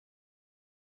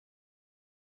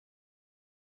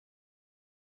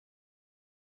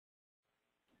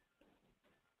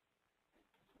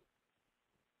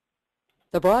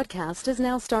The broadcast is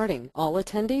now starting. All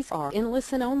attendees are in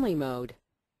listen-only mode.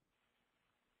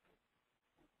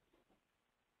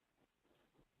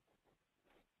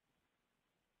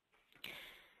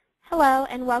 Hello,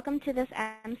 and welcome to this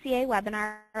MCA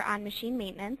webinar on machine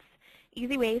maintenance,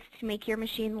 easy ways to make your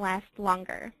machine last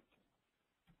longer.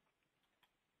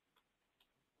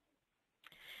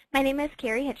 My name is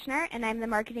Carrie Hitchner, and I'm the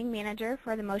Marketing Manager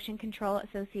for the Motion Control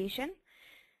Association.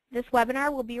 This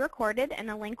webinar will be recorded,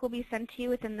 and a link will be sent to you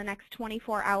within the next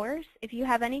 24 hours. If you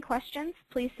have any questions,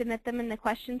 please submit them in the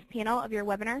questions panel of your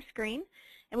webinar screen,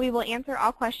 and we will answer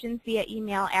all questions via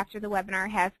email after the webinar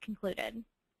has concluded.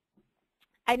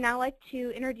 I'd now like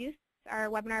to introduce our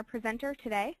webinar presenter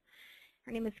today.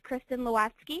 Her name is Kristen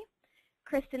Lewatsky.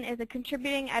 Kristen is a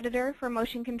contributing editor for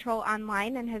Motion Control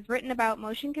Online and has written about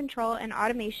motion control and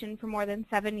automation for more than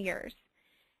 7 years.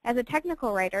 As a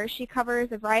technical writer, she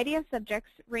covers a variety of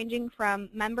subjects ranging from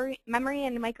memory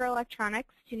and microelectronics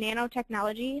to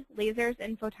nanotechnology, lasers,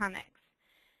 and photonics.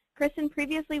 Kristen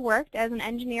previously worked as an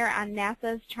engineer on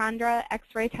NASA's Chandra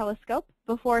X-ray telescope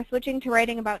before switching to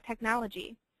writing about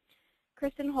technology.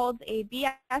 Kristen holds a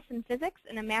BS in physics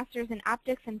and a master's in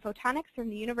optics and photonics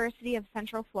from the University of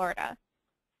Central Florida.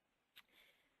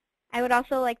 I would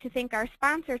also like to thank our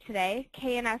sponsor today,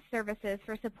 K&S Services,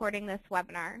 for supporting this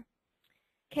webinar.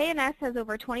 K&S has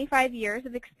over 25 years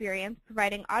of experience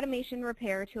providing automation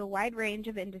repair to a wide range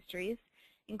of industries,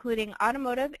 including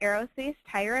automotive, aerospace,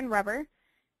 tire and rubber,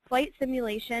 flight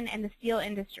simulation, and the steel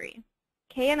industry.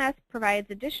 K&S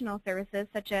provides additional services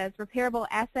such as repairable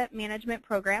asset management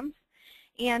programs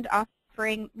and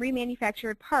offering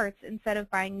remanufactured parts instead of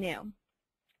buying new.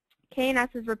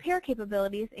 K&S's repair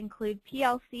capabilities include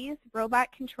PLCs,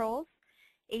 robot controls,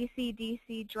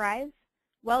 AC/DC drives,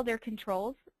 welder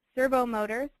controls, servo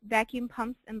motors, vacuum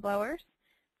pumps and blowers,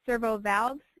 servo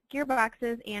valves,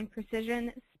 gearboxes, and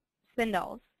precision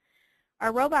spindles.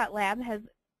 Our robot lab has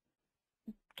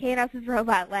K&S's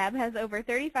Robot Lab has over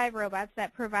 35 robots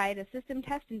that provide a system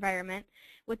test environment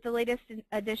with the latest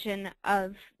edition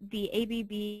of the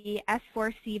ABB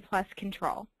S4C Plus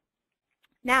control.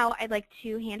 Now I'd like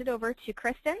to hand it over to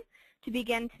Kristen to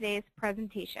begin today's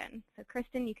presentation. So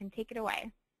Kristen, you can take it away.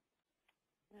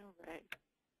 All right.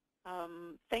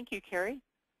 Thank you, Carrie,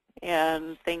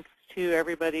 and thanks to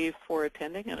everybody for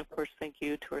attending, and of course thank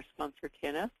you to our sponsor,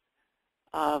 K&S.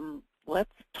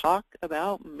 Let's talk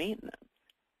about maintenance.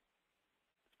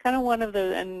 It's kind of one of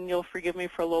the, and you'll forgive me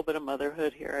for a little bit of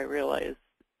motherhood here. I realize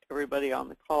everybody on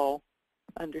the call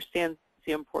understands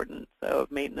the importance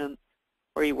of maintenance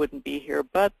or you wouldn't be here,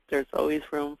 but there's always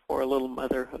room for a little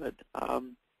motherhood.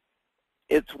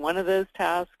 It's one of those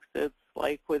tasks. It's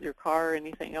like with your car or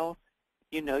anything else.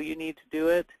 You know you need to do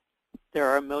it. There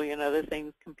are a million other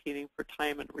things competing for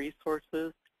time and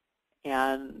resources,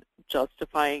 and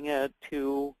justifying it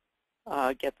to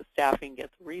get the staffing, get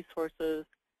the resources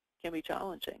can be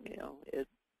challenging. You know, it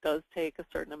does take a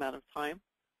certain amount of time.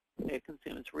 It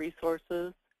consumes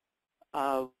resources.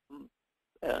 On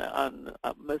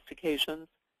most occasions,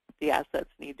 the assets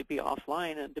need to be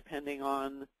offline, and depending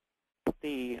on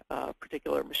the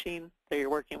particular machine that you're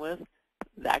working with,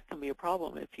 that can be a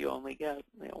problem if you only get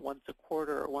once a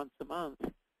quarter or once a month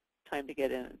time to get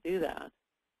in and do that.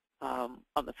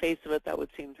 On the face of it, that would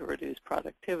seem to reduce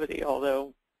productivity,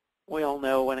 although we all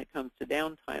know when it comes to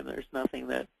downtime, there's nothing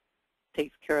that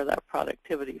takes care of that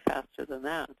productivity faster than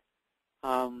that.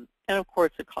 And of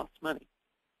course, it costs money.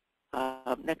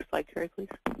 Next slide, Carrie, please.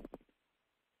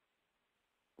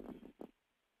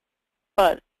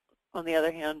 But on the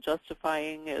other hand,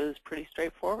 justifying is pretty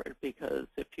straightforward, because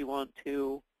if you want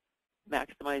to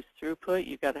maximize throughput,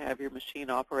 you've got to have your machine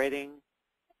operating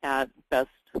at best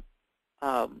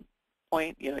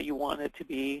point. You know, you want it to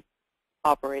be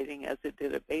operating as it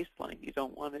did at baseline. You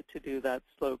don't want it to do that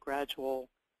slow, gradual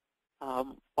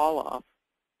fall off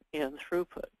in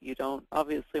throughput. You don't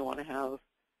obviously want to have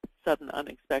sudden,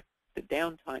 unexpected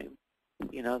downtime.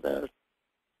 You know, the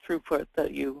throughput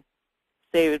that you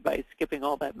saved by skipping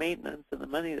all that maintenance and the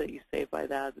money that you save by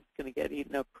that is going to get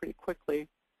eaten up pretty quickly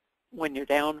when you're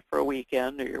down for a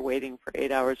weekend or you're waiting for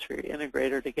 8 hours for your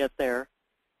integrator to get there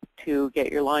to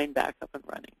get your line back up and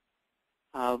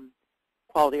running.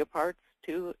 Quality of parts,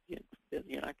 too, you're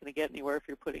not going to get anywhere if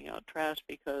you're putting out trash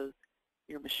because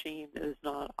your machine is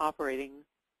not operating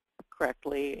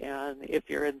correctly, and if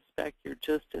you're in spec, you're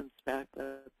just in spec.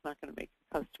 That's not going to make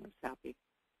your customers happy.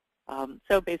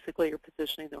 So basically, you're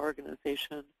positioning the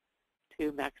organization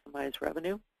to maximize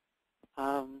revenue.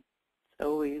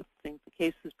 So we think the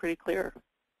case is pretty clear.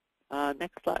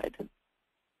 Next slide.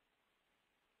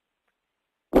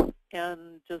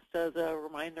 And just as a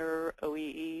reminder,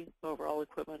 OEE, overall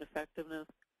equipment effectiveness,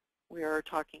 We are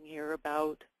talking here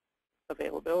about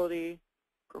availability,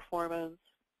 performance,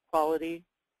 quality.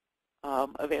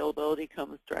 Availability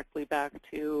comes directly back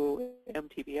to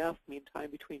MTBF, mean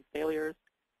time between failures,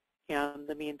 and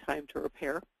the mean time to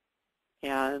repair.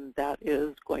 And that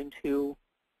is going to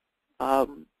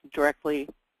directly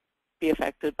be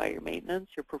affected by your maintenance.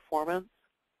 Your performance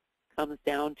comes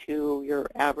down to your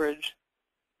average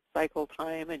cycle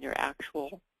time and your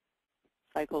actual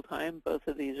cycle time. Both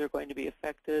of these are going to be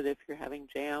affected if you're having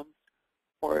jams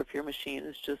or if your machine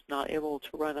is just not able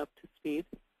to run up to speed.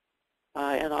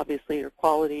 And obviously your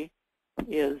quality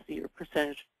is your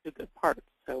percentage of good parts.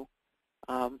 So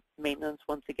maintenance,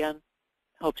 once again,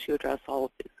 helps you address all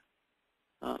of these.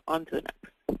 On to the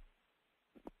next.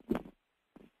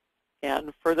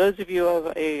 And for those of you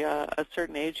of a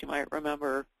certain age, you might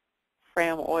remember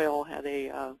Fram Oil had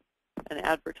an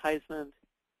advertisement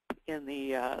in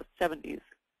the 70s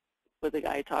with a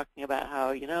guy talking about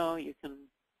how, you know, you can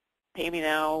pay me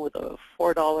now with a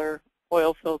 $4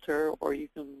 oil filter, or you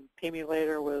can pay me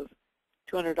later with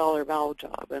 $200 valve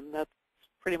job. And that's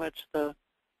pretty much the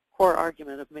core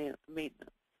argument of maintenance.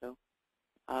 So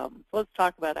let's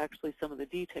talk about actually some of the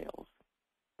details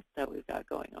that we've got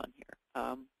going on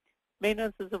here.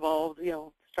 Maintenance has evolved, you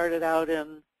know, started out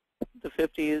in the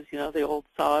 50s, you know, the old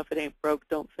saw, if it ain't broke,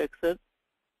 don't fix it.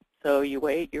 So you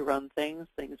wait, you run things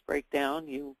break down,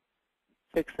 you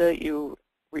fix it, you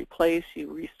replace,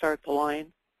 you restart the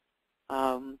line.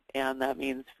 And that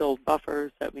means filled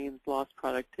buffers, that means lost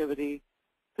productivity,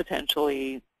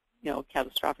 potentially, you know,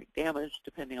 catastrophic damage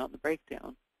depending on the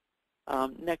breakdown.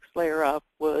 Next layer up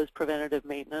was preventative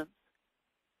maintenance,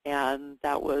 and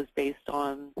that was based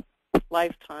on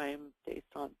lifetime, based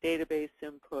on database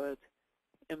input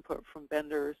from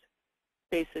vendors,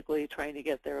 basically trying to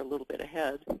get there a little bit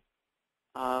ahead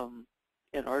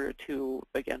in order to,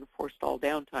 again, forestall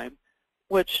downtime,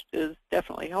 which is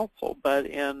definitely helpful, but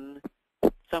in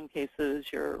some cases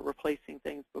you're replacing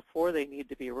things before they need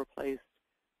to be replaced,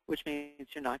 which means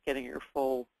you're not getting your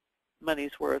full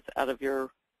money's worth out of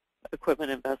your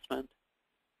equipment investment.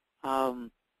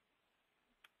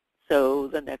 So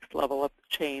the next level up the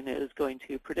chain is going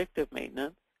to predictive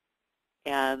maintenance,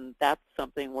 and that's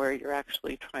something where you're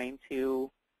actually trying to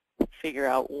figure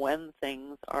out when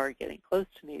things are getting close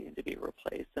to needing to be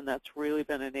replaced, and that's really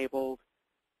been enabled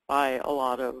by a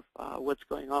lot of what's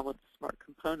going on with the smart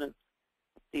components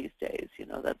these days. You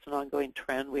know, that's an ongoing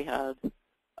trend. We had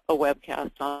a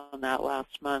webcast on that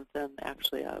last month, and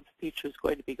actually a feature is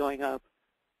going to be going up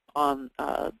on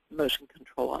Motion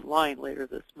Control Online later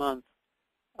this month,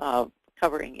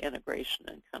 covering integration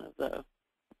and kind of the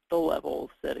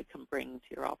levels that it can bring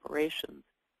to your operations.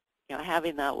 You know,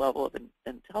 having that level of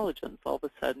intelligence, all of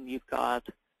a sudden you've got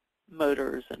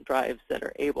motors and drives that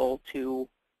are able to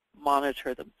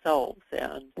monitor themselves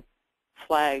and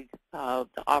flag the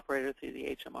operator through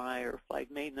the HMI or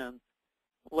flag maintenance,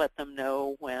 let them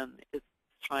know when it's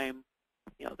time,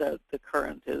 you know, the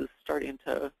current is starting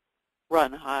to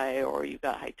run high, or you've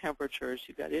got high temperatures,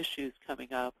 you've got issues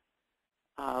coming up,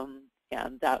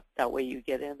 and that way you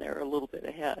get in there a little bit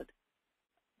ahead.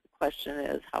 The question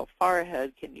is, how far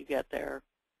ahead can you get there,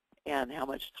 and how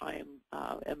much time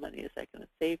and money is that going to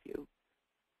save you?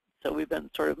 So we've been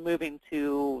sort of moving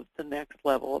to the next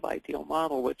level of ideal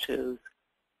model, which is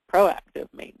proactive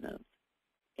maintenance.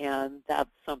 And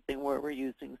that's something where we're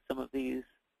using some of these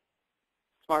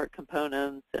smart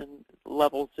components and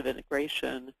levels of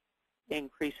integration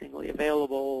increasingly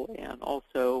available, and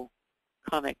also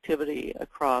connectivity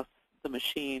across the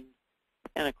machine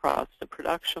and across the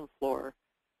production floor,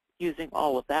 using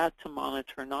all of that to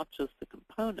monitor not just the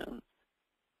components,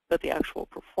 but the actual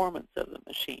performance of the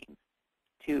machine,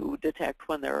 to detect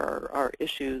when there are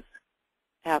issues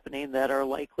happening that are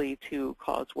likely to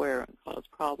cause wear and cause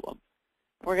problems.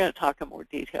 We're going to talk in more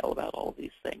detail about all of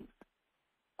these things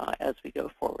as we go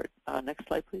forward. Next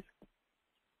slide, please.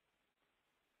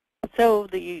 So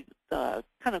the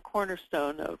kind of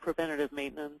cornerstone of preventative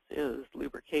maintenance is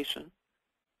lubrication.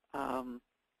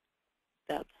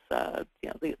 That's you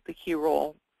know, the key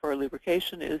role for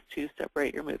lubrication is to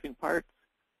separate your moving parts.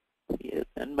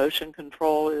 And motion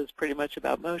control is pretty much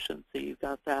about motion, so you've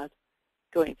got that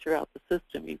going throughout the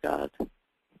system. You've got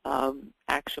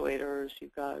actuators,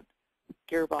 you've got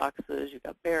gearboxes, you've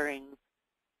got bearings,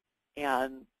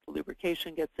 and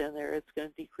lubrication gets in there. It's going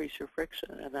to decrease your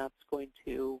friction, and that's going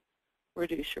to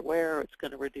reduce your wear. It's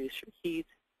going to reduce your heat,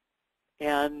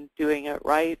 and doing it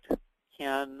right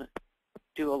can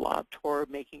do a lot toward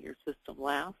making your system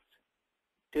last.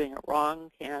 Doing it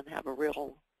wrong can have a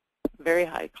real very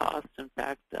high cost. In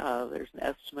fact, there's an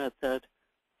estimate that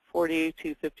 40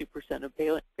 to 50% of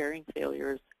bearing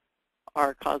failures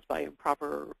are caused by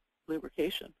improper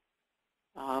lubrication.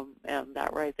 And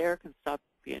that right there can stop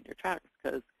you in your tracks,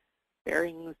 because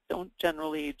bearings don't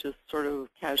generally just sort of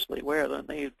casually wear them.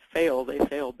 They fail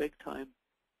big time.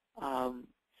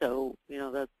 So,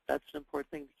 that's an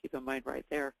important thing to keep in mind right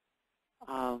there.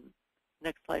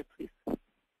 Next slide, please.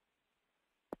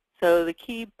 So the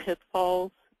key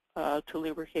pitfalls to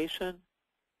lubrication,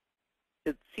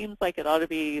 it seems like it ought to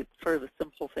be sort of a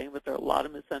simple thing, but there are a lot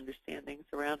of misunderstandings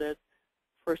around it.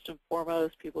 First and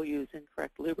foremost, people use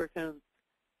incorrect lubricants.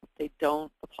 They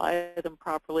don't apply them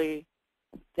properly.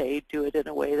 They do it in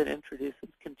a way that introduces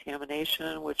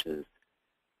contamination, which is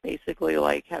basically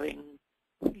like having,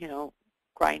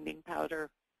 grinding powder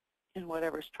in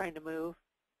whatever's trying to move.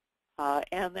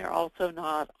 And they're also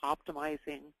not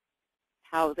optimizing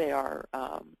how they are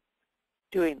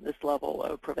doing this level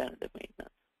of preventative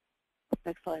maintenance.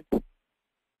 Next slide.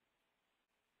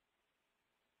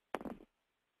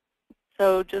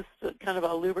 So just kind of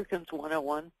a lubricants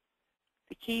 101.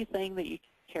 The key thing that you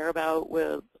care about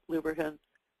with lubricants,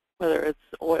 whether it's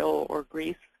oil or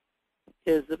grease,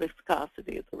 is the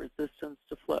viscosity, the resistance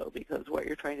to flow, because what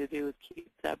you're trying to do is keep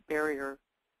that barrier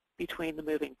between the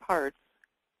moving parts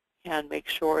and make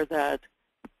sure that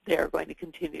they're going to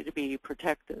continue to be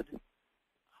protected.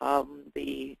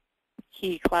 The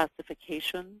key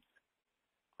classifications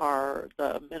are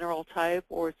the mineral type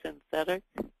or synthetic.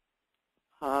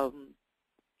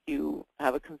 You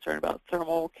have a concern about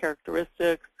thermal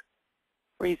characteristics,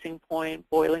 freezing point,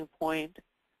 boiling point.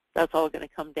 That's all going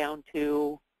to come down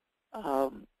to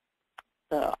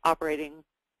the operating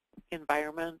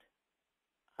environment,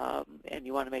 and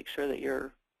you want to make sure that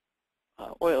your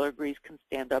oil or grease can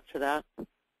stand up to that,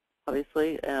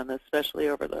 obviously, and especially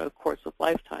over the course of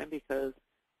lifetime, because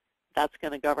that's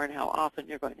going to govern how often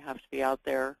you're going to have to be out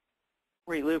there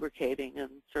relubricating. And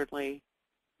certainly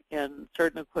in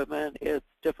certain equipment, it's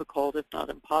difficult, if not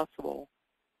impossible,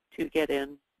 to get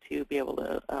in to be able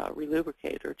to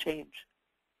relubricate or change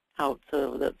out.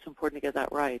 So that's important to get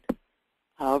that right.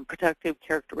 Protective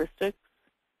characteristics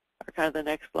are kind of the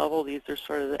next level. These are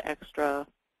sort of the extra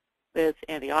bits: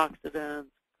 antioxidants,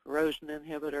 corrosion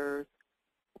inhibitors,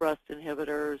 rust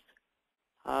inhibitors,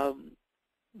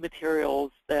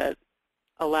 materials that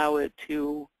allow it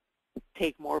to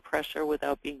take more pressure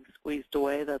without being squeezed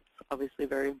away. That's obviously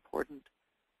very important.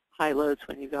 High loads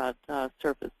when you've got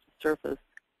surface to surface.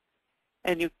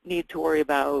 And you need to worry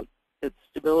about its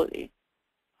stability,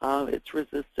 its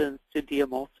resistance to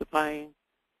deemulsifying,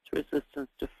 its resistance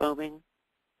to foaming.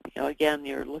 Again,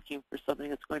 you're looking for something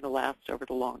that's going to last over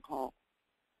the long haul.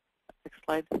 Next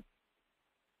slide.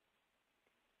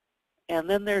 And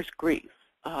then there's grease.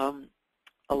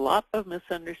 A lot of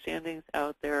misunderstandings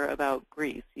out there about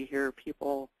grease. You hear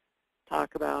people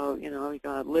talk about, we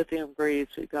got lithium grease,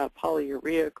 we've got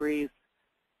polyurea grease.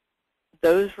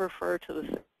 Those refer to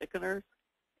the thickeners,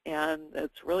 and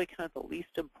it's really kind of the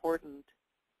least important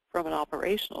from an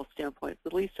operational standpoint,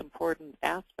 the least important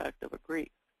aspect of a grease.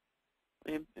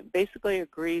 I mean, basically a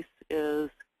grease is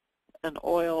an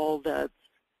oil that's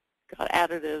got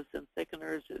additives and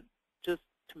thickeners just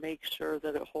to make sure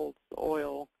that it holds the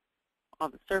oil on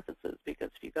the surfaces,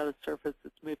 because if you've got a surface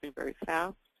that's moving very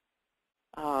fast,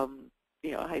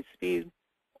 high speed,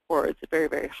 or it's very,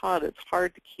 very hot, it's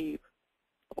hard to keep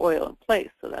oil in place.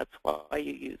 So that's why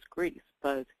you use grease.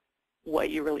 But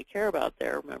what you really care about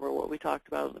there, remember what we talked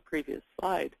about in the previous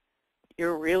slide,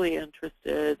 you're really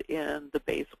interested in the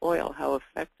base oil. How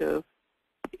effective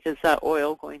is that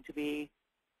oil going to be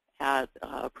at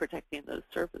protecting those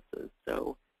surfaces?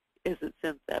 So is it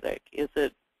synthetic? Is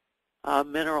it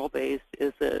mineral-based?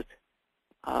 Is it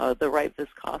the right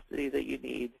viscosity that you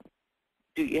need?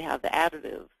 Do you have the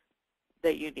additives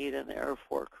that you need in there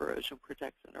for corrosion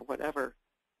protection or whatever?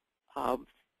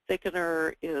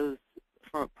 Thickener is,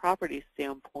 from a property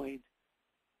standpoint,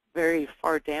 very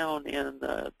far down in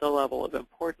the level of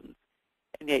importance,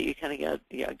 and yet you kind of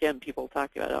get, again, people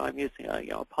talking about, I'm using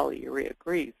a polyurea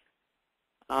grease.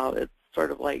 It's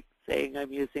sort of like saying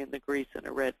I'm using the grease in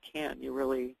a red can. You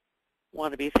really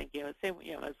want to be thinking, same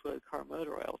as with car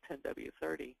motor oil,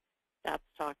 10W30. That's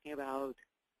talking about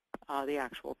the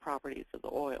actual properties of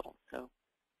the oil. So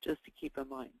just to keep in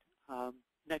mind.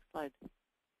 Next slide.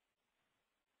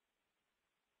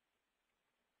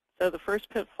 So the first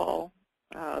pitfall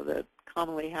that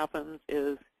commonly happens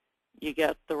is you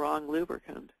get the wrong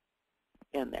lubricant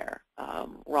in there.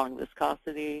 Wrong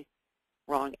viscosity,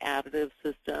 wrong additive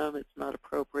system. It's not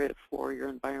appropriate for your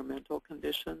environmental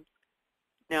conditions.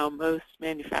 Now, most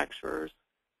manufacturers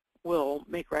will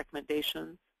make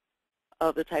recommendations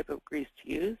of the type of grease to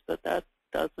use, but that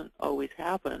doesn't always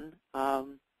happen.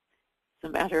 As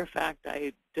a matter of fact,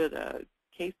 I did a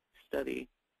case study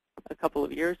a couple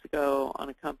of years ago on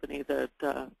a company that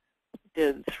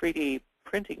did 3D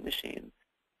printing machines,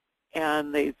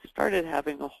 and they started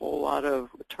having a whole lot of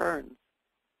returns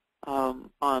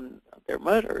on their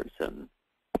motors, and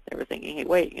they were thinking, hey,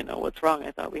 wait, what's wrong?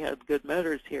 I thought we had good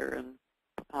motors here,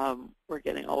 and we're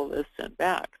getting all of this sent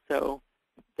back. So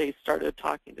they started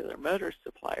talking to their motor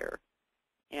supplier,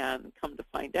 and come to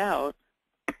find out,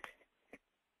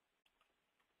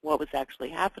 what was actually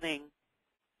happening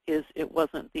is it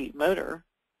wasn't the motor,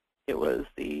 it was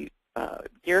the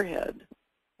gearhead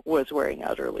was wearing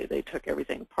out early. They took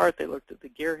everything apart, they looked at the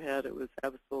gearhead, it was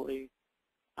absolutely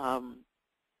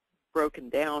broken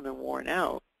down and worn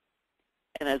out.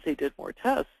 And as they did more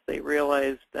tests, they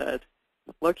realized that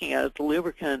looking at it, the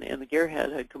lubricant in the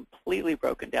gearhead had completely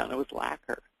broken down. It was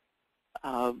lacquer.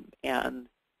 And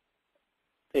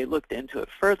they looked into it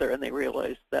further, and they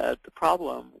realized that the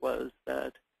problem was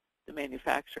that the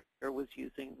manufacturer was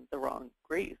using the wrong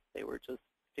grease. They were just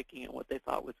sticking in what they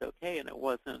thought was okay, and it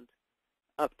wasn't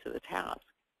up to the task.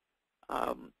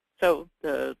 So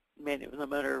the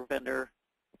motor vendor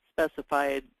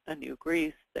specified a new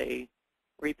grease. They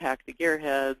repacked the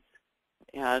gearheads,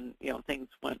 and things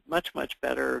went much, much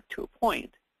better to a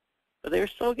point. But they were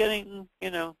still getting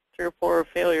 3 or 4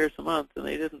 failures a month, and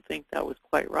they didn't think that was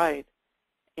quite right.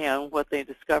 And what they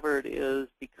discovered is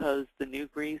because the new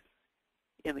grease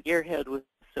in the gearhead was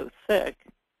so thick,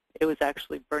 it was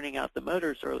actually burning out the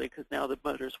motors early because now the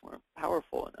motors weren't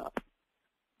powerful enough.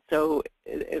 So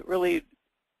it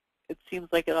seems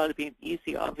like it ought to be an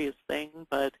easy, obvious thing,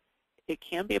 but it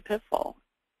can be a pitfall.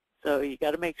 So you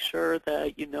got to make sure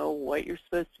that you know what you're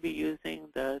supposed to be using,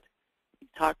 that you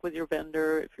talk with your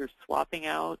vendor. If you're swapping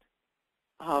out,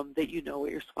 that you know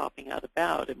what you're swapping out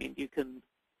about. I mean, you can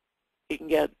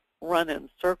get run in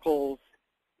circles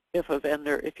if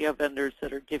you have vendors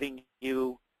that are giving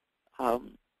you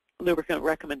lubricant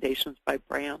recommendations by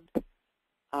brand.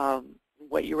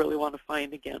 What you really want to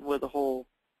find, again, with the whole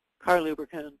car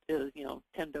lubricant is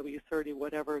 10W30,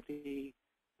 whatever the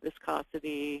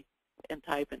viscosity and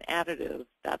type and additive,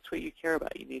 that's what you care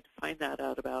about. You need to find that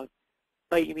out about,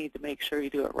 but you need to make sure you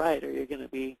do it right, or you're going to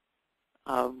be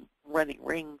running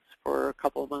rings for a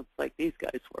couple of months like these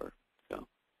guys were. So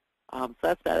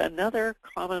that's that. Another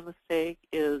common mistake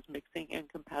is mixing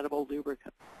incompatible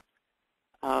lubricants,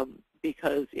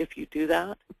 because if you do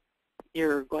that,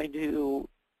 you're going to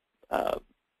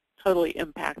totally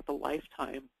impact the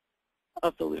lifetime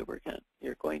of the lubricant.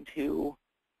 You're going to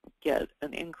get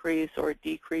an increase or a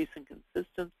decrease in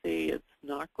consistency. It's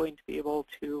not going to be able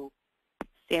to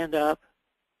stand up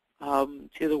to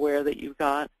the wear that you've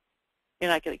got. You're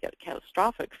not going to get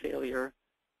catastrophic failure,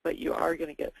 but you are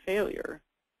going to get failure,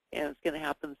 and it's going to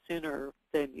happen sooner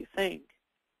than you think.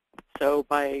 So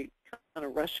by kind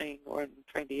of rushing or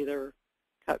trying to either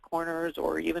cut corners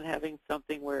or even having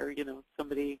something where,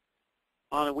 somebody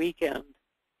on a weekend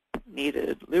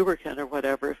needed lubricant or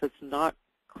whatever, if it's not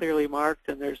clearly marked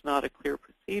and there's not a clear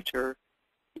procedure,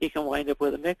 you can wind up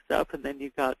with a mix-up, and then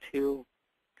you've got to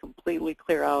completely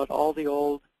clear out all the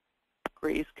old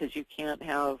grease because you can't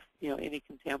have any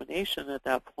contamination at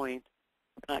that point.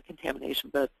 Not contamination,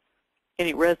 but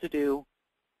any residue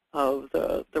of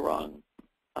the wrong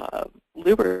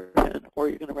lubricant, or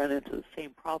you're going to run into the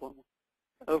same problem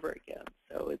over again.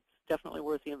 So it's definitely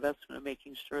worth the investment of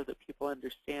making sure that people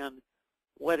understand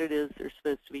what it is they're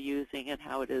supposed to be using and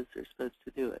how it is they're supposed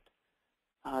to do it.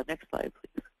 Next slide,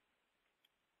 please.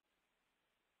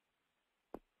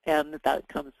 And that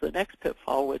comes to the next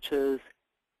pitfall, which is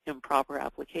improper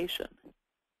application.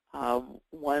 One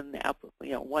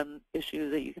issue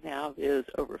that you can have is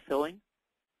overfilling,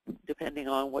 depending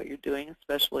on what you're doing,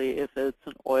 especially if it's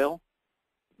an oil.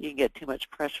 You can get too much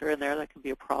pressure in there. That can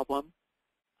be a problem.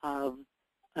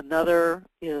 Another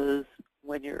is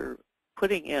when you're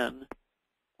putting in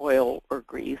oil or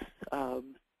grease,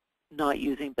 not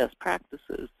using best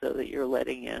practices, so that you're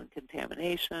letting in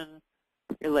contamination,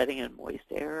 you're letting in moist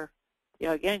air.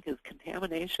 Again, because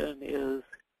contamination is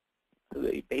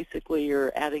basically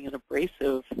you're adding an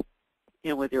abrasive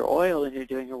in with your oil, and you're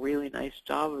doing a really nice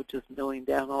job of just milling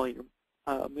down all your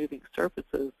moving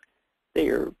surfaces that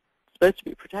you're supposed to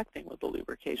be protecting with the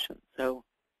lubrication. So,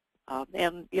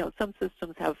 and some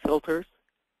systems have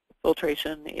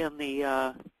filtration in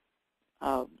the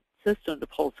system to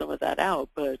pull some of that out,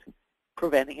 but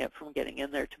preventing it from getting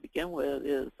in there to begin with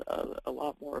is a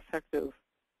lot more effective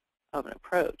of an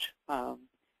approach.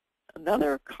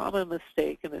 Another common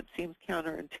mistake, and it seems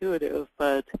counterintuitive,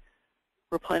 but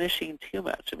replenishing too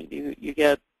much. I mean, you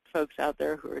get folks out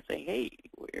there who are saying, hey,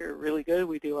 we're really good.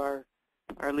 We do our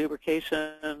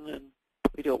lubrication, and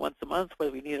we do it once a month,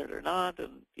 whether we need it or not,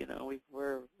 and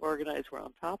we're organized, we're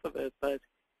on top of it. But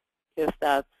if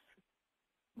that's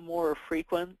more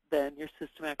frequent than your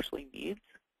system actually needs,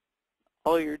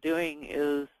 all you're doing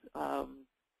is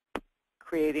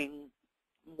creating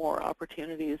more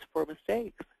opportunities for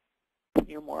mistakes.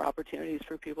 More opportunities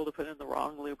for people to put in the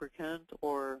wrong lubricant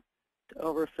or to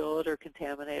overfill it or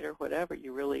contaminate or whatever.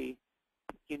 You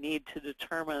need to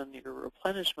determine your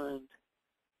replenishment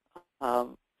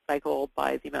cycle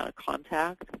by the amount of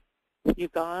contact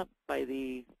you've got, by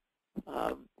the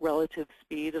relative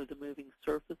speed of the moving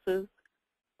surfaces.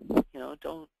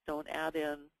 Don't add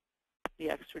in the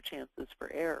extra chances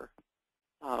for error.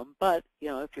 But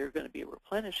if you're going to be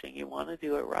replenishing, you want to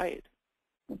do it right.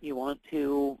 You want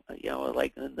to,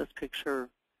 like in this picture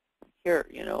here,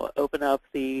 open up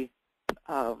the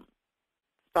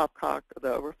stopcock,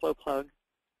 the overflow plug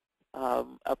up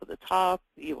at the top.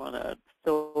 You want to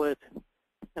fill it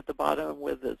at the bottom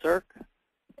with the Zerk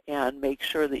and make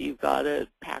sure that you've got it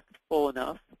packed full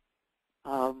enough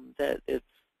that it's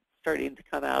starting to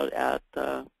come out at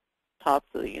the top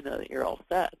so that you know that you're all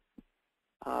set.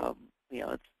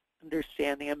 It's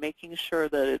understanding and making sure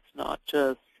that it's not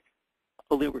just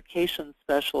a lubrication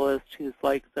specialist who's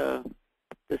like the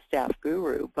staff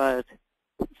guru, but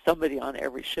somebody on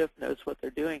every shift knows what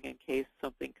they're doing in case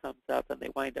something comes up and they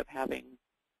wind up having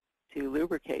to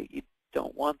lubricate. You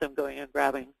don't want them going and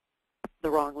grabbing the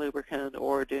wrong lubricant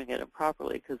or doing it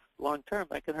improperly, because long term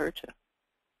that can hurt you.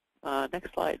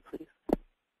 Next slide, please.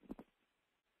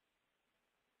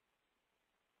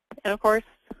 And of course,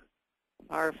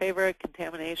 our favorite,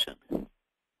 contamination.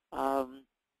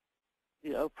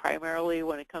 Primarily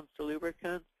when it comes to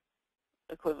lubricants,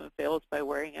 equipment fails by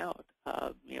wearing out.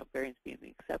 Bearings being the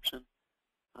exception.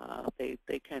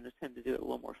 They kind of tend to do it a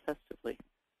little more festively.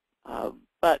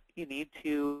 But you need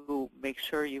to make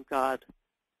sure you've got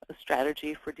a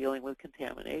strategy for dealing with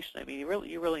contamination. I mean, you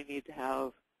really need to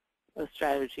have a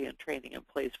strategy and training in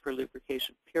place for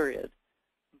lubrication, period.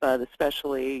 But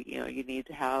especially, you need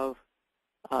to have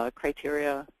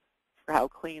criteria for how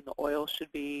clean the oil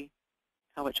should be,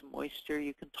 how much moisture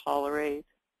you can tolerate.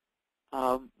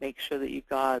 Make sure that you've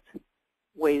got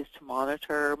ways to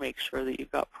monitor, make sure that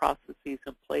you've got processes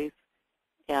in place,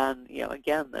 and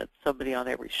again, that somebody on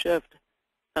every shift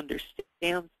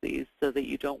understands these so that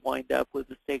you don't wind up with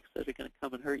mistakes that are going to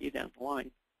come and hurt you down the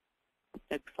line.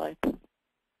 Next slide.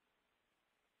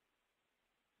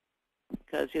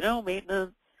 Because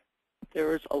maintenance,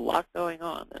 there's a lot going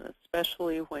on, and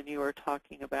especially when you are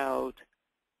talking about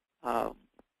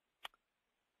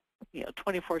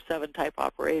 24/7 type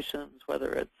operations,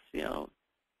 whether it's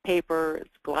paper,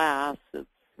 it's glass, it's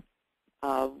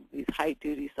these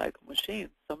high-duty cycle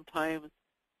machines. Sometimes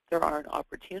there aren't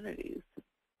opportunities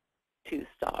to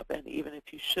stop, and even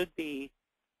if you should be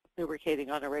lubricating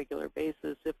on a regular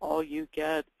basis, if all you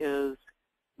get is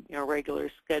regular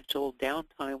scheduled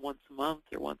downtime once a month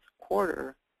or once a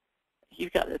quarter,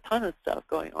 you've got a ton of stuff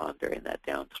going on during that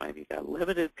downtime. You've got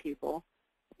limited people,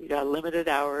 you've got limited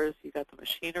hours, you've got the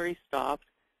machinery stopped.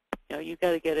 You've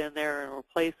got to get in there and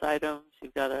replace items.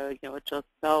 You've got to adjust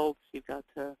belts. You've got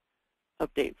to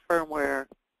update firmware.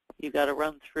 You've got to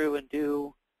run through and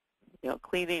do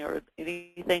cleaning or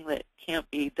anything that can't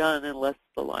be done unless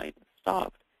the line is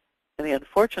stopped. And the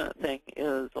unfortunate thing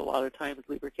is a lot of times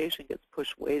lubrication gets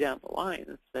pushed way down the line,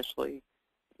 especially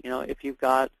if you've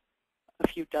got a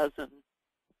few dozen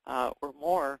or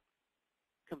more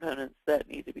components that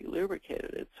need to be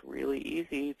lubricated. It's really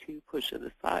easy to push it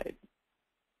aside.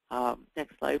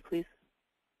 Next slide, please.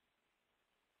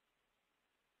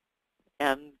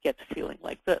 And get to feeling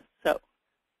like this. So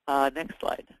next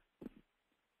slide.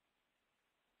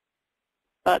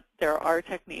 But there are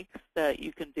techniques that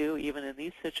you can do even in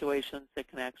these situations that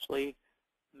can actually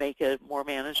make it more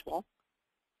manageable.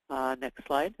 Next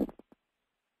slide.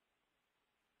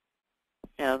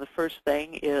 And the first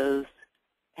thing is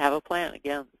have a plan.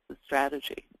 Again, this is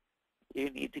strategy. You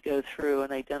need to go through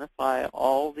and identify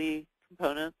all the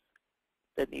components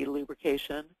that need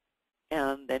lubrication,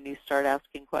 and then you start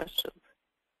asking questions.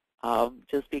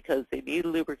 Just because they need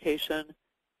lubrication,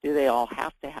 do they all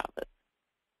have to have it?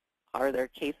 Are there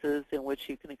cases in which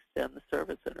you can extend the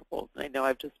service intervals? And I know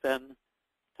I've just been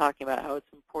talking about how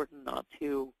it's important not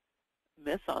to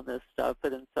miss on this stuff,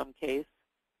 but in some case,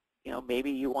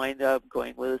 maybe you wind up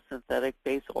going with a synthetic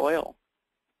base oil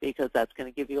because that's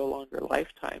going to give you a longer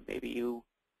lifetime. Maybe you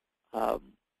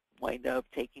wind up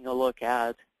taking a look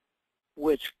at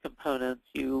which components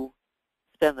you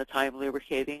spend the time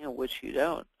lubricating and which you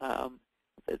don't. If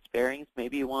it's bearings,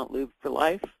 maybe you want lube for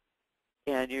life,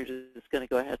 and you're just going to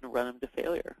go ahead and run them to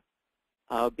failure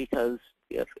because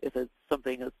if it's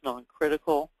something that's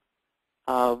non-critical,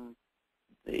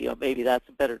 maybe that's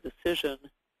a better decision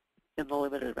in the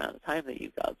limited amount of time that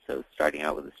you've got. So starting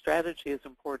out with a strategy is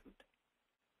important.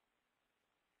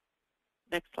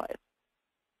 Next slide.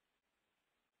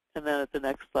 And then at the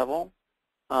next level,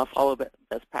 follow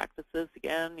best practices.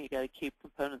 Again, you got to keep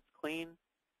components clean.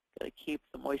 Got to keep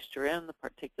the moisture in, the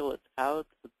particulates out.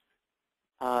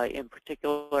 In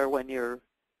particular, when you're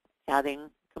adding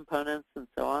components and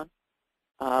so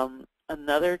on.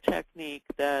 Another technique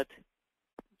that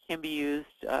can be used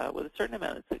with a certain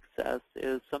amount of success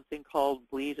is something called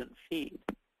bleed and feed.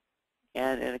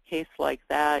 And in a case like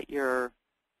that, you're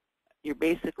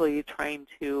basically trying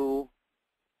to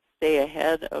stay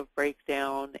ahead of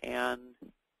breakdown and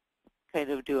kind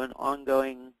of do an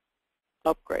ongoing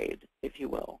upgrade, if you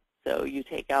will. So you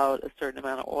take out a certain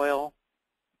amount of oil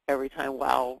every time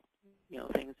while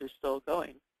things are still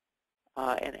going,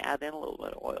 and add in a little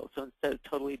bit of oil. So instead of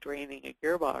totally draining a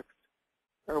gearbox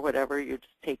or whatever, you're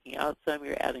just taking out some,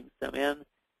 you're adding some in.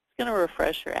 It's going to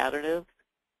refresh your additives,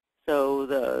 so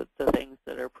the things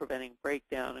that are preventing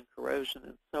breakdown and corrosion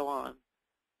and so on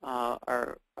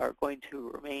are going to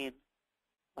remain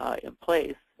in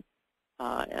place.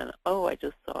 And I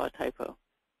just saw a typo.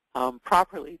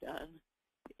 Properly done,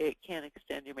 it can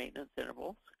extend your maintenance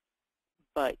intervals,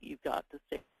 but you've got to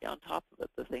stay on top of it.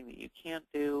 The thing that you can't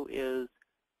do is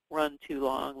run too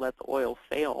long, let the oil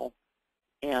fail,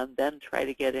 and then try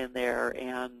to get in there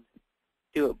and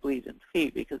do it bleed and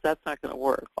feed, because that's not going to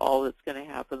work. All that's going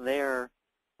to happen there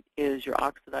is your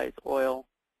oxidized oil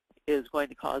is going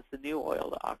to cause the new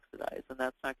oil to oxidize, and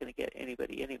that's not going to get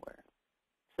anybody anywhere.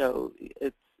 So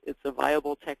it's a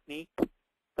viable technique,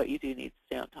 but you do need to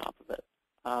stay on top of it.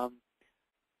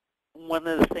 One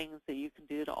of the things that you can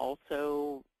do to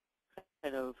also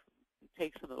kind of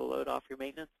take some of the load off your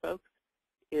maintenance folks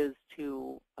is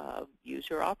to use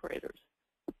your operators.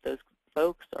 Those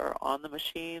folks are on the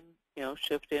machine,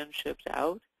 shift in, shift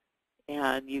out,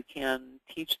 and you can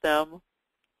teach them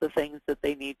the things that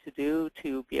they need to do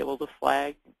to be able to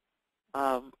flag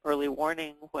early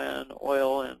warning when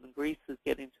oil and grease is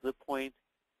getting to the point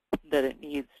that it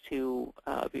needs to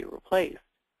be replaced.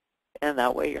 And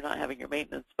that way you're not having your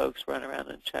maintenance folks run around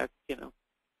and check, 200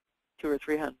 or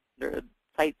 300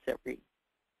 sites every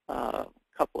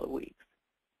couple of weeks.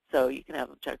 So you can have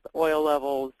them check the oil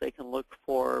levels, they can look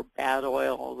for bad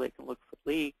oil, they can look for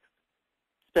leaks,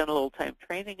 spend a little time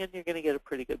training, and you're going to get a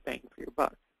pretty good bang for your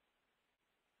buck.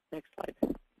 Next slide.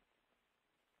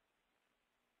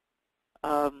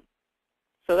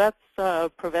 So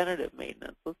that's preventative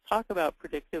maintenance. Let's talk about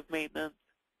predictive maintenance,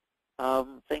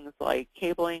 things like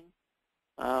cabling.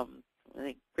 I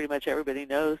think pretty much everybody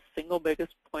knows single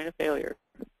biggest point of failure,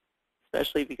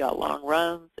 especially if you got long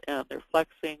runs and they're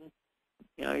flexing.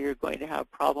 You're going to have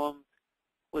problems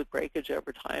with breakage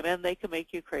over time, and they can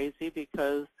make you crazy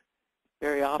because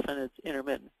very often it's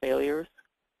intermittent failures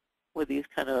with these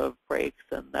kind of breaks,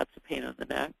 and that's a pain in the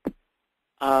neck.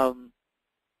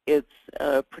 It's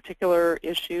a particular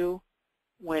issue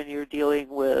when you're dealing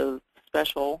with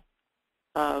special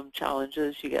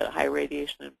challenges. You get high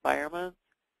radiation environments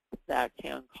that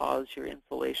can cause your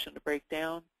insulation to break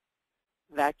down.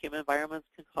 Vacuum environments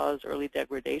can cause early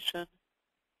degradation.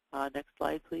 Next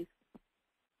slide, please.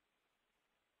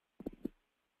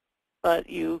 But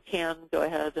you can go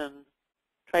ahead and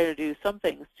try to do some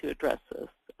things to address this.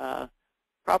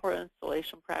 Proper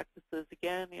installation practices,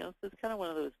 again, this is kind of one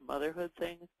of those motherhood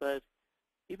things, but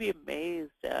you'd be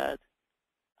amazed at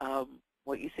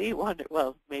what you see.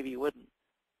 Well, maybe you wouldn't.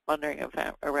 Wandering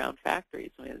around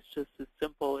factories. I mean, it's just as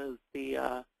simple as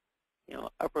the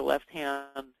upper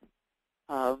left-hand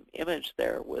image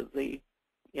there with the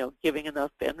giving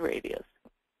enough bend radius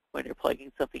when you're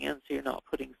plugging something in, so you're not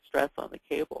putting stress on the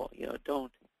cable.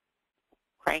 Don't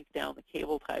crank down the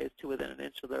cable ties to within an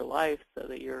inch of their life so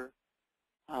that you're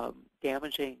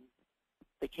damaging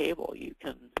the cable. You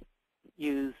can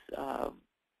use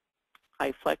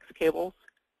high flex cables.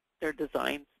 They're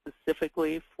designed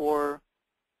specifically for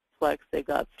flex. They've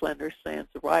got slender strands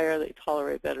of wire. They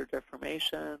tolerate better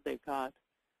deformation. They're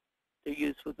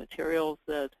used with materials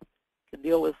that can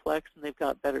deal with flex, and they've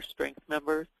got better strength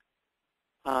members.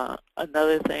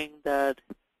 Another thing that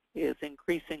is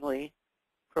increasingly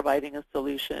providing a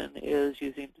solution is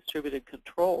using distributed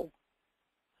control.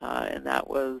 And that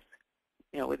was,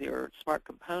 with your smart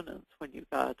components, when you've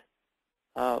got,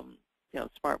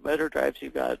 smart motor drives,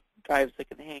 you've got drives that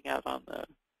can hang out on the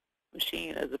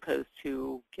machine as opposed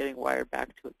to getting wired back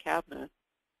to a cabinet,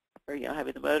 or,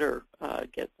 having the motor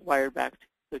get wired back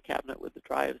to a cabinet with the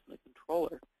drives and the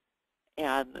controller.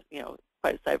 And,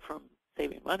 quite aside from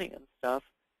saving money and stuff,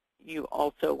 you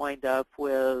also wind up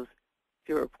with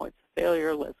fewer points of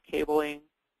failure, less cabling,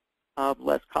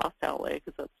 less cost outlay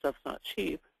because that stuff's not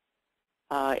cheap,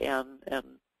 and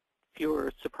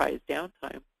fewer surprise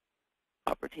downtime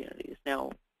opportunities.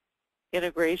 Now,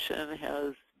 integration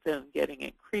has been getting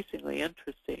increasingly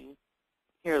interesting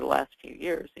here the last few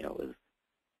years. You know, it was,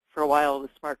 for a while, the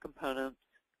smart components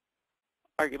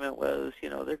argument was, you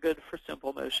know, they're good for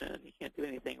simple motion. You can't do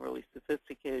anything really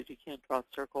sophisticated. You can't draw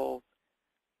circles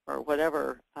or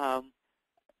whatever.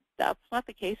 That's not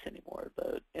the case anymore.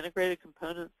 The integrated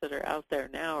components that are out there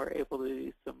now are able to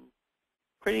do some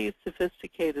pretty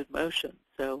sophisticated motion.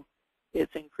 So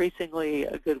it's increasingly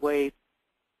a good way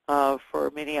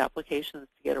for many applications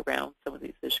to get around some of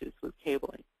these issues with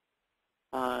cabling.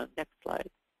 Next slide.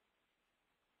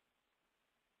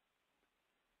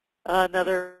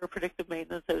 Another predictive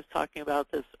maintenance, I was talking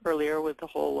about this earlier with the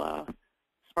whole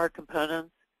smart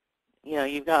components. You know,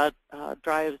 you've got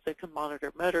drives that can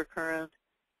monitor motor current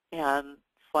and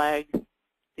flag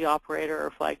the operator or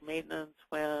flag maintenance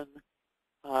when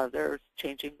they're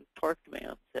changing torque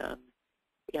demands. And,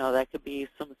 you know, that could be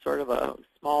some sort of a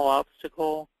small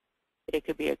obstacle. It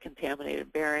could be a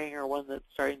contaminated bearing or one that's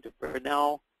starting to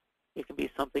brunel. It can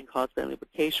be something caused by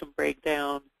lubrication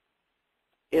breakdown.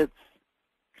 It's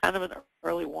kind of an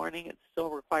early warning. It still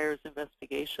requires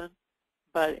investigation,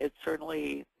 but it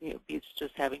certainly, you know, beats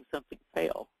just having something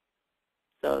fail.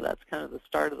 So that's kind of the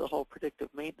start of the whole predictive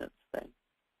maintenance thing.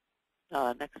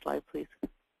 Next slide, please.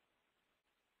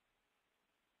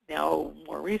 Now,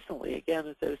 more recently, again,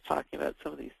 as I was talking about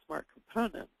some of these smart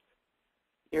components,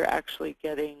 you're actually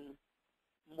getting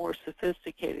more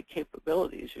sophisticated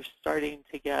capabilities. You're starting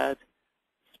to get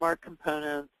smart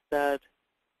components that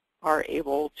are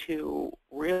able to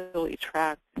really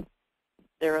track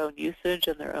their own usage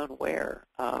and their own wear.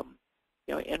 You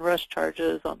know, inrush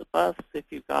charges on the bus, if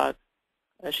you've got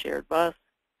a shared bus,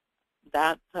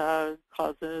 that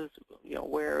causes, you know,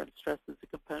 wear and stresses the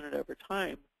component over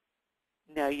time.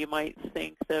 Now, you might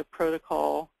think that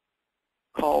protocol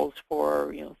calls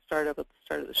for, you know, start up at the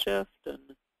start of the shift and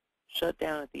shut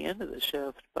down at the end of the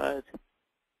shift, but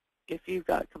if you've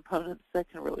got components that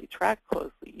can really track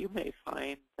closely, you may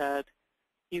find that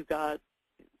you've got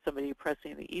somebody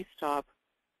pressing the e-stop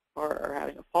or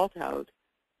having a fault out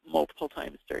multiple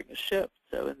times during a shift.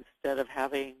 So instead of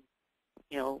having,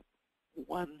 you know,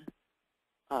 one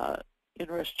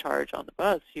inrush charge on the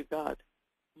bus, you've got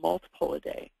multiple a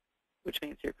day, which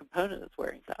means your component is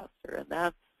wearing faster. And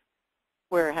that's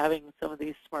where having some of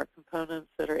these smart components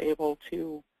that are able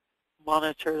to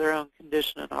monitor their own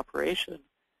condition and operation,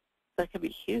 that can be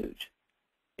huge.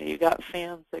 And you've got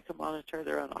fans that can monitor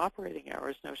their own operating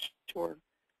hours. Now, sure,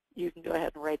 you can go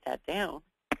ahead and write that down,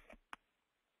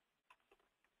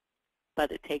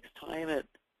 but it takes time. It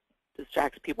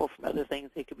distracts people from other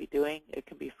things they could be doing. It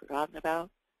can be forgotten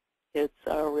about. It's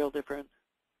a real different,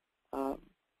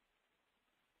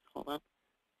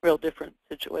 real different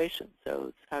situation. So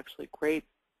it's actually great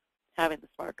having the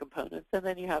smart components. And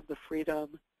then you have the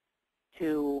freedom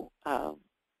to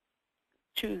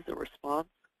choose the response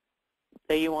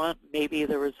that you want. Maybe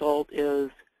the result is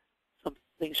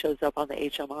something shows up on the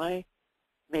HMI.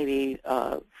 Maybe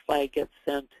a flag gets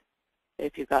sent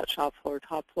if you've got shop floor,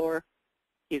 top floor.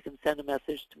 You can send a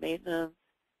message to maintenance.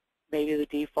 Maybe the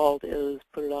default is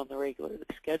put it on the regularly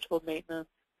scheduled maintenance.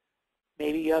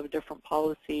 Maybe you have a different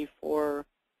policy for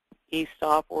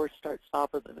e-stop or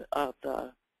start-stop of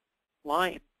the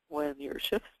line when your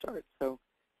shift starts. So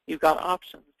you've got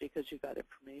options because you've got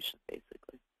information,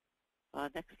 basically.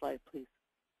 Next slide, please.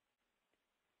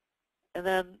 And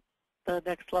then the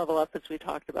next level up, as we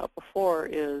talked about before,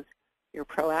 is your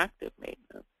proactive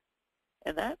maintenance.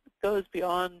 And that goes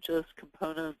beyond just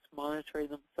components monitoring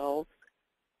themselves,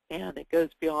 and it goes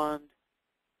beyond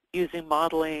using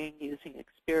modeling, using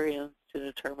experience to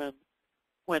determine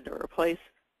when to replace.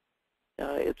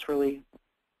 It's really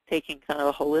taking kind of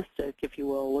a holistic, if you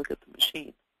will, look at the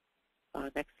machine.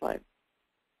 Next slide.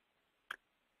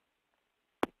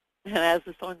 And as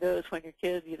the song goes, when you're a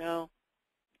kid, you know,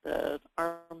 the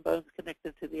arm bone's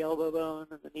connected to the elbow bone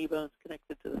and the knee bone's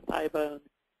connected to the thigh bone.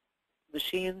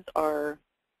 Machines are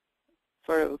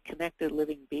sort of connected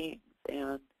living beings,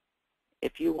 and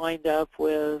if you wind up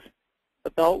with a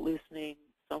belt loosening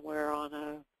somewhere on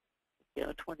a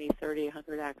 20, 30,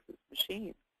 100 axis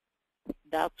machine,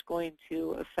 that's going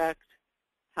to affect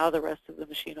how the rest of the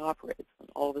machine operates. And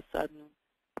all of a sudden,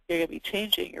 you're going to be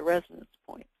changing your resonance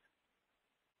points.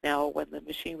 Now, when the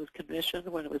machine was commissioned,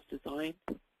 when it was designed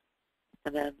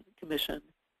and then commissioned,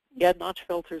 you had notch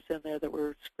filters in there that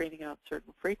were screening out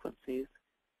certain frequencies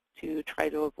to try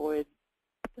to avoid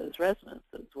those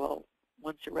resonances. Well,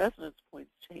 once your resonance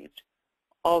points change,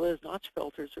 all those notch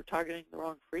filters are targeting the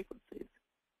wrong frequencies.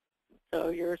 So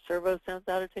your servo sounds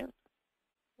out of tune.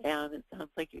 And it sounds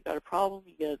like you've got a problem.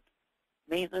 You get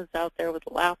maintenance out there with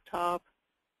a laptop,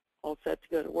 all set to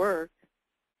go to work,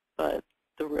 but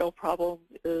the real problem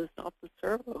is not the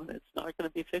servo. It's not going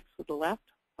to be fixed with the laptop.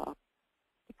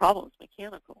 The problem is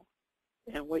mechanical.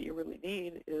 And what you really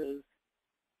need is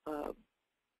a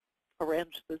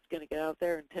wrench that's going to get out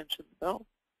there and tension the belt.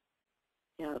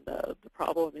 And the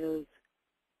problem is,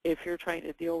 if you're trying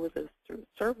to deal with this through a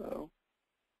servo,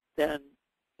 then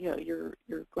you're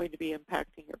going to be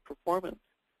impacting your performance.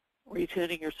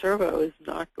 Retuning your servo is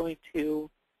not going to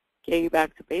get you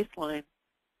back to baseline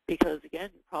because,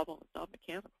 again, your problem is not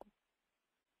mechanical.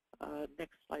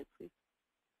 Next slide, please.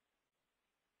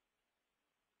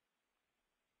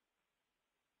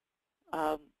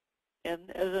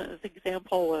 And as an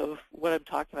example of what I'm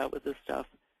talking about with this stuff,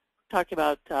 I'm talking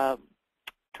about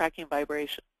tracking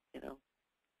vibration.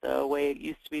 The way it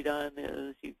used to be done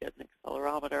is you get an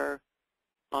accelerometer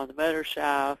on the motor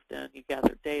shaft and you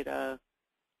gather data,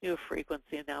 you do a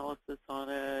frequency analysis on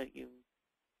it, you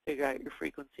figure out your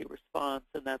frequency response,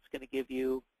 and that's going to give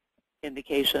you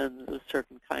indications of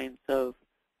certain kinds of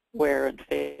wear and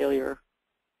failure.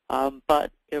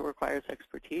 But it requires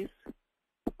expertise,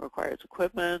 it requires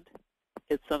equipment,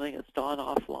 it's something that's done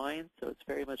offline, so it's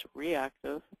very much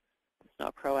reactive, it's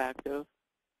not proactive.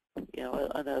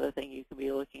 Another thing you can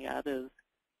be looking at is,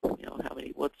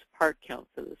 what's the part count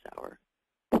for this hour?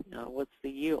 What's the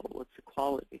yield? What's the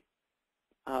quality?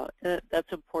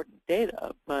 That's important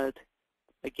data, but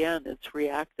again, it's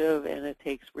reactive and it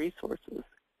takes resources.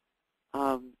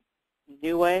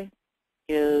 New way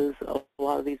is a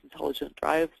lot of these intelligent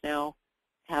drives now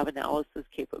have analysis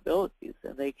capabilities,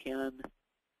 and they can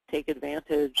take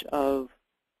advantage of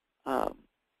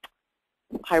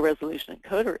high-resolution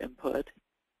encoder input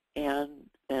and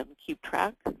keep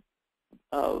track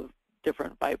of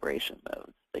different vibration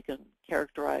modes. They can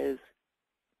characterize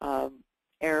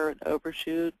error and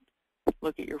overshoot,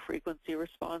 look at your frequency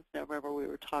response. Now remember, we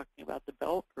were talking about the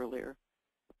belt earlier.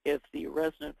 If the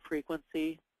resonant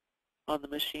frequency on the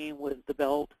machine with the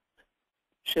belt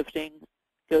shifting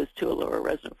goes to a lower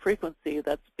resonant frequency,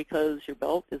 that's because your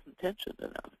belt isn't tensioned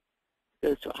enough. If it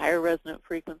goes to a higher resonant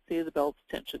frequency, the belt's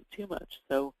tensioned too much.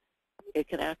 So it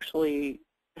can actually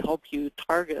help you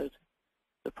target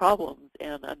the problems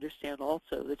and understand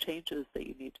also the changes that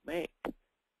you need to make.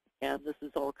 And this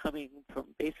is all coming from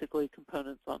basically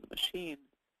components on the machine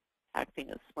acting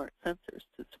as smart sensors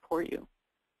to support you.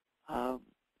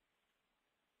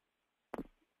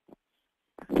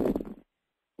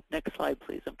 Next slide,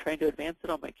 please. I'm trying to advance it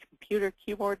on my computer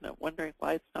keyboard, and I'm wondering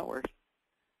why it's not working.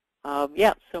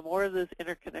 Yeah, so more of this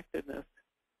interconnectedness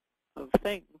of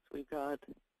things. We've got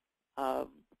a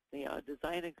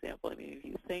design example. I mean, if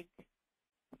you think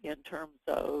in terms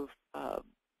of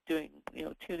doing,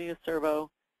 tuning a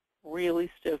servo, really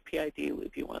stiff PID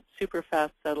loop. You want super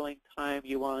fast settling time.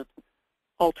 You want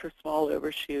ultra small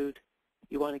overshoot.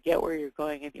 You want to get where you're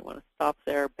going, and you want to stop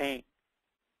there, bang.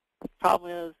 The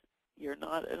problem is you're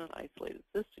not in an isolated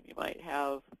system. You might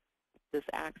have this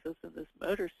axis and this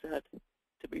motor set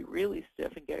to be really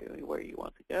stiff and get you where you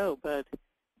want to go. But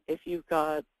if you've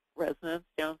got resonance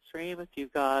downstream, if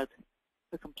you've got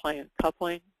a compliant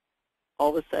coupling,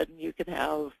 all of a sudden you can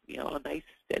have a nice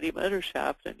steady motor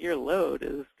shaft and your load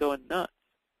is going nuts.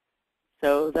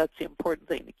 So that's the important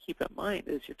thing to keep in mind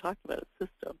is you're talking about a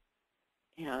system,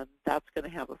 and that's going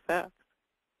to have effects.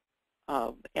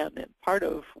 And then part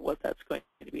of what that's going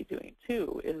to be doing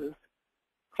too is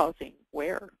causing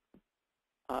wear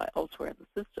elsewhere in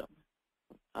the system.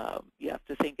 You have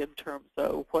to think in terms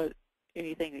of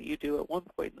anything that you do at one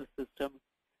point in the system,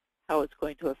 how it's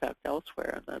going to affect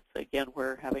elsewhere. And that's, again,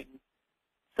 where having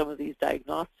some of these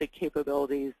diagnostic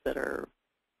capabilities that are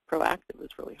proactive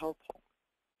is really helpful.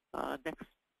 Next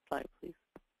slide, please.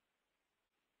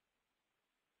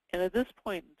 And at this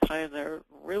point in time, there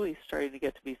really starting to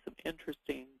get to be some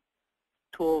interesting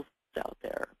tools out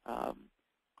there.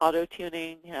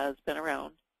 Auto-tuning has been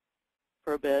around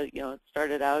for a bit. It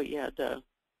started out, you had to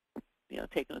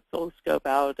take an oscilloscope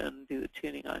out and do the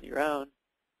tuning on your own.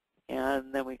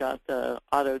 And then we got the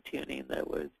auto-tuning that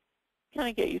would kind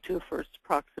of get you to a first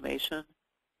approximation,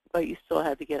 but you still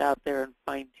had to get out there and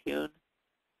fine-tune.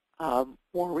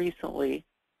 More recently,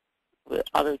 the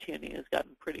auto-tuning has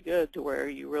gotten pretty good to where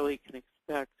you really can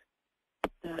expect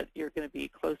that you're going to be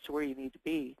close to where you need to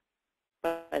be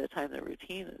by the time the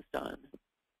routine is done.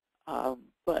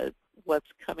 But what's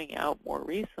coming out more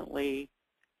recently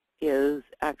is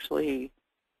actually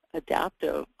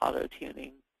adaptive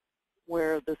auto-tuning,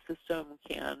 where the system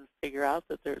can figure out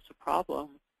that there's a problem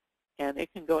and it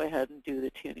can go ahead and do the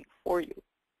tuning for you.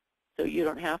 So you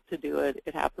don't have to do it.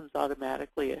 It happens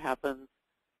automatically. It happens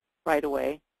right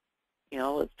away.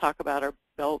 Let's talk about our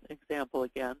belt example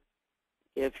again.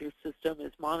 If your system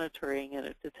is monitoring and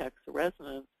it detects a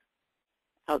resonance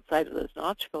outside of those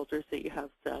notch filters that you have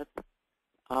set,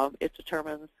 it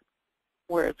determines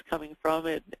where it's coming from.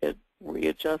 It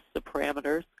readjusts the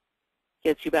parameters,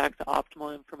 gets you back to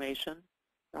optimal information,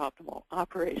 or optimal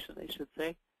operation, I should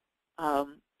say.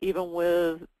 Even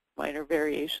with minor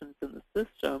variations in the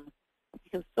system,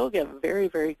 you can still get very,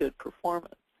 very good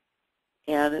performance.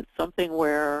 And it's something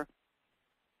where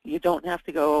you don't have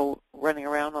to go running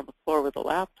around on the floor with a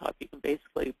laptop. You can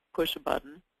basically push a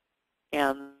button,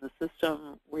 and the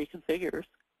system reconfigures.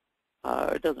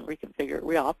 It doesn't reconfigure, it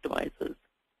reoptimizes,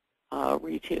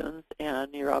 retunes,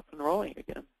 and you're up and rolling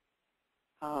again.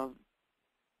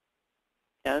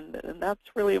 And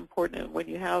that's really important. And when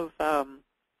you have some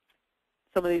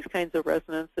of these kinds of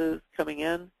resonances coming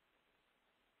in,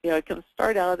 it can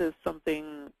start out as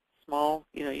something small.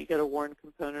 You get a worn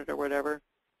component or whatever,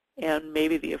 and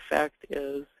maybe the effect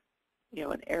is,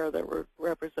 an error that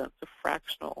represents a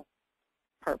fractional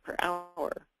part per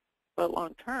hour. But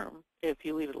long term, if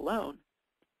you leave it alone,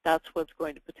 that's what's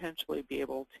going to potentially be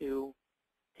able to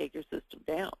take your system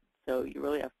down. So you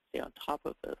really have to stay on top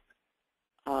of this.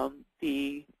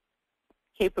 The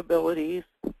capabilities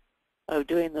of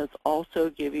doing this also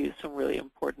give you some really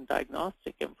important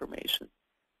diagnostic information,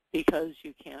 because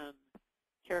you can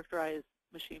characterize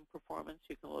machine performance.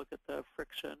 You can look at the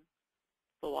friction,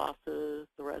 the losses,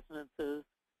 the resonances,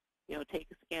 take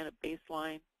a scan at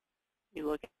baseline. You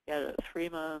look at it 3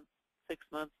 months, 6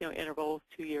 months, intervals,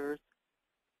 2 years,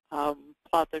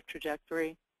 plot the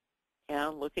trajectory,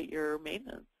 and look at your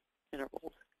maintenance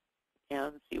intervals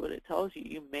and see what it tells you.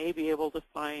 You may be able to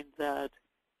find that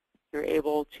you're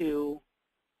able to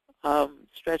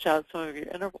stretch out some of your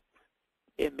intervals.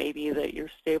 It may be that you're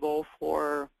stable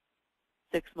for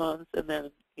 6 months, and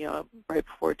then right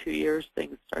before 2 years,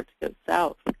 things start to go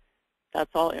south.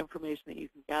 That's all information that you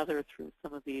can gather through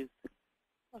some of these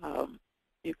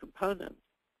new components.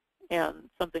 And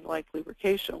something like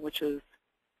lubrication, which is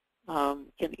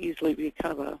can easily be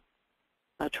kind of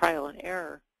a trial and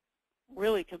error,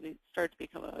 really can start to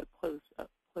become a closed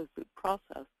loop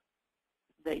process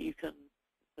that you can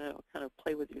kind of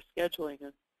play with your scheduling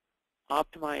and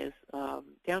optimize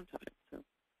downtime. So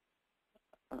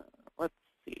let's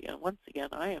see. And once again,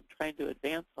 I am trying to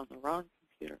advance on the wrong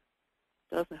computer.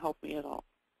 It doesn't help me at all.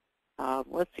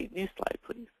 Let's see. New slide,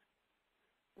 please.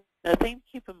 Now, the thing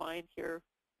to keep in mind here,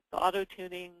 the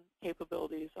auto-tuning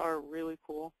capabilities are really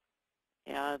cool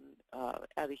and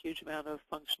add a huge amount of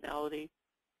functionality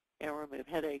and remove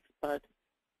headaches, but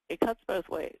it cuts both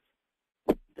ways.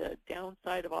 The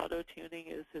downside of auto-tuning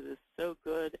is it is so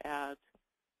good at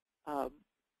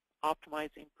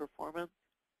optimizing performance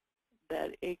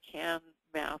that it can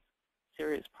mask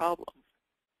serious problems.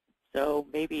 So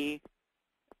maybe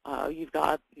you've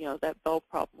got that belt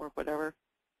problem or whatever.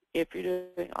 If you're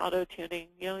doing auto-tuning,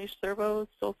 your servo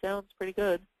still sounds pretty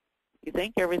good. You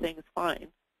think everything's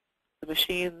fine. The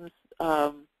machine's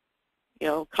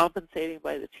compensating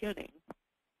by the tuning.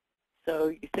 So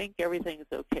you think everything's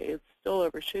okay. It's still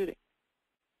overshooting.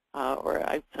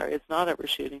 It's not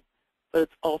overshooting, but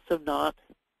it's also not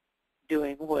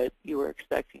doing what you were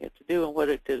expecting it to do and what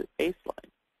it did at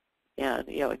baseline. And,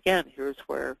 again, here's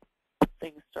where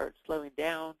things start slowing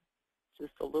down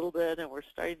just a little bit, and we're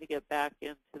starting to get back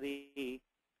into the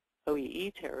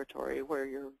OEE territory where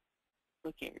you're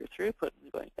looking at your throughput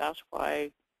and going, gosh,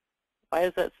 why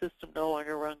does that system no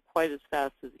longer run quite as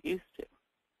fast as it used to?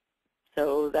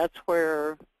 So that's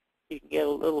where you can get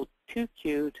a little too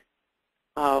cute,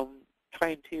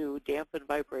 trying to dampen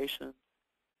vibrations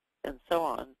and so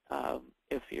on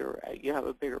if you have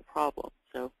a bigger problem.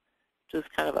 So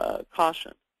just kind of a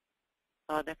caution.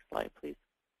 Next slide, please.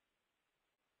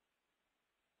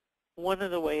 One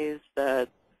of the ways that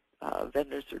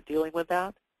vendors are dealing with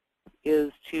that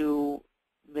is to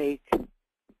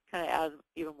kind of add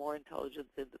even more intelligence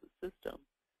into the system,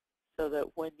 so that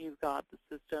when you've got the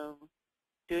system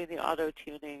doing the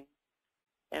auto-tuning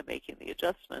and making the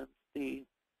adjustments, the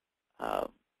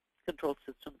control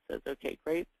system says, okay,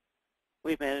 great,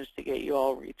 we managed to get you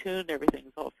all retuned,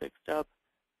 everything's all fixed up,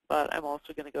 but I'm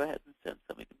also going to go ahead and send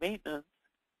something to maintenance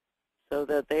so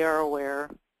that they are aware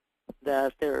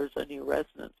that there's a new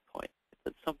resonance point,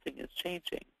 that something is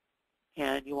changing,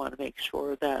 and you want to make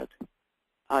sure that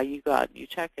you go out and you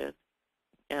check it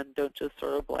and don't just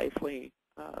sort of blithely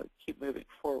keep moving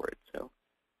forward. So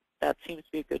that seems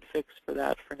to be a good fix for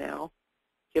that for now.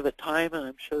 Give it time, and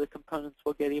I'm sure the components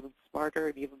will get even smarter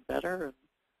and even better,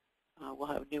 We'll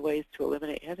have new ways to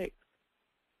eliminate headaches.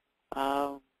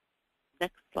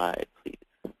 Next slide, please.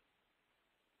 So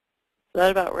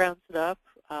that about rounds it up.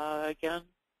 Again,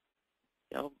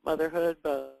 motherhood,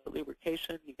 but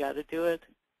lubrication, you got to do it.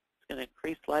 It's going to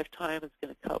increase lifetime. It's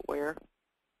going to cut wear.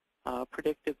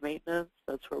 Predictive maintenance,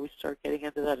 that's where we start getting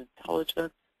into that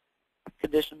intelligence.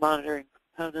 Condition monitoring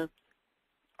components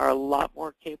are a lot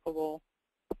more capable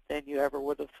than you ever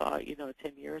would have thought, 10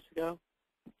 years ago.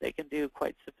 They can do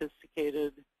quite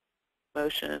sophisticated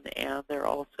motion, and they're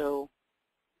also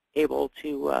able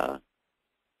to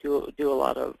do a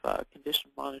lot of condition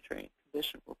monitoring,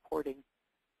 condition reporting,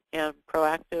 and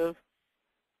proactive.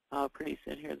 Pretty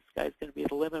soon here, the sky's going to be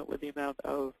the limit with the amount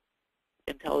of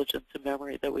intelligence and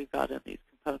memory that we've got in these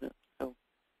components. So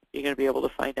you're going to be able to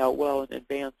find out well in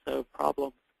advance of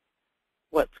problems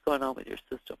what's going on with your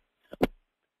system. So,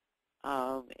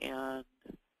 and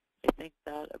I think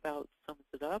that about sums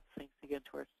it up. Thanks again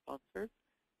to our sponsors.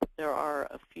 There are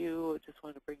a few, just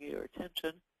want to bring you your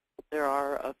attention, there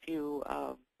are a few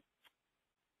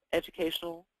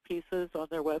educational pieces on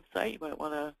their website. You might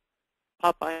want to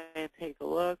pop by and take a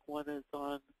look. One is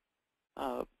on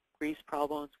grease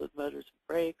problems with motors and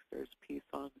brakes. There's a piece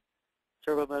on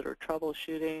servo motor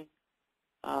troubleshooting,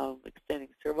 extending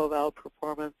servo valve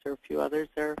performance. There are a few others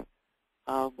there.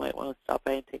 Might want to stop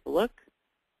by and take a look.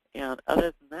 And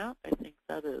other than that, I think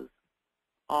that is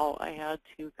all I had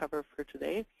to cover for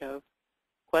today. If you have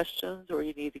questions or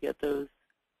you need to get those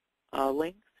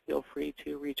links, feel free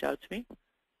to reach out to me.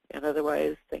 And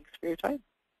otherwise, thanks for your time.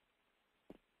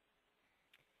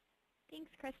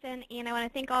 Thanks, Kristen. And I want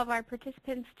to thank all of our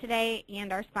participants today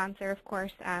and our sponsor, of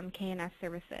course, K&S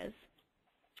Services.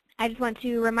 I just want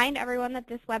to remind everyone that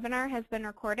this webinar has been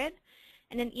recorded,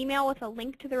 and an email with a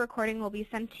link to the recording will be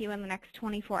sent to you in the next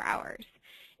 24 hours.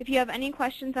 If you have any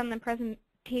questions on the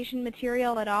presentation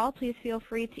material at all, please feel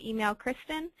free to email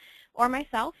Kristen or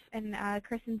myself, and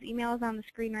Kristen's email is on the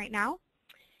screen right now.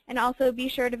 And also be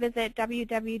sure to visit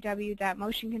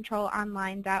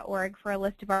www.motioncontrolonline.org for a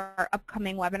list of our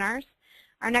upcoming webinars.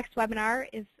 Our next webinar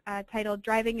is titled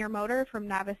Driving Your Motor from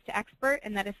Novice to Expert,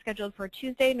 and that is scheduled for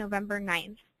Tuesday, November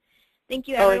 9th. Thank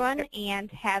you, everyone,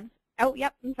 and have, oh,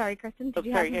 yep, I'm sorry, Kristen, did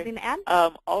you have something to add?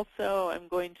 Also, I'm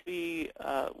going to be,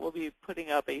 we'll be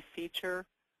putting up a feature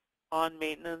on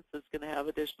maintenance that's going to have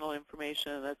additional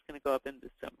information, and that's going to go up in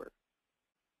December.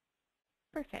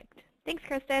 Perfect. Thanks,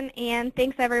 Kristen, and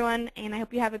thanks, everyone, and I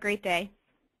hope you have a great day.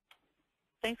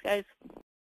 Thanks, guys.